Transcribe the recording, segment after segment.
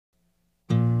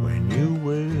you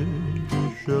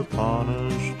wish upon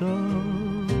a star,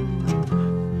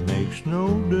 makes no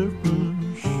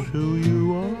difference who you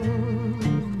are.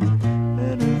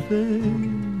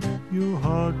 Anything your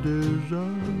heart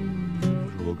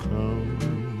desires will come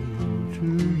to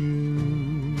you.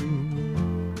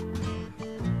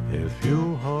 If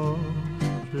your heart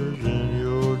is in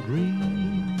your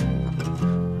dream,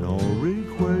 no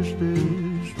request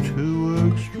is too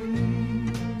extreme.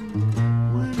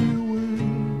 When you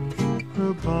wish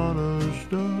upon a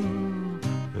star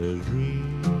as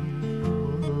dreamers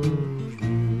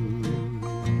do,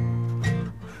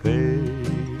 fate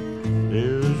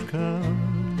is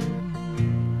kind.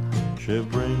 She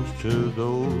brings to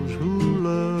those who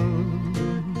love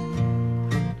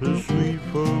the sweet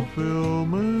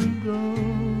fulfillment of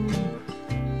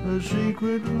a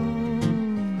secret longing.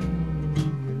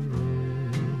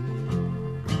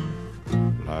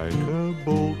 Like a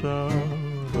bolt out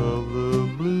of the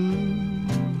blue,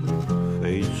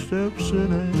 fate steps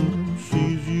in and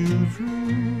sees you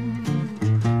through.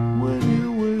 When you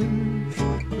wish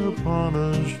upon a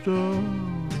star,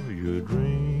 your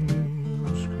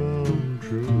dreams come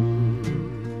true.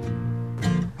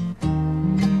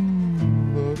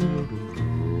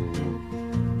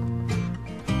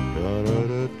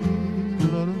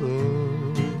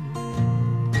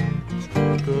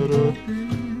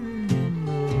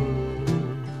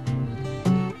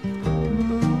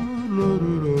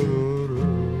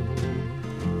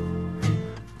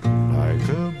 Like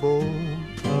a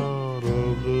bolt out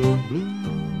of the blue,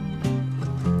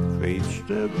 fate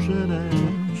steps in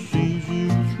and sees you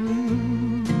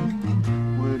through.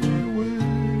 When you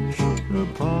wish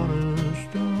upon a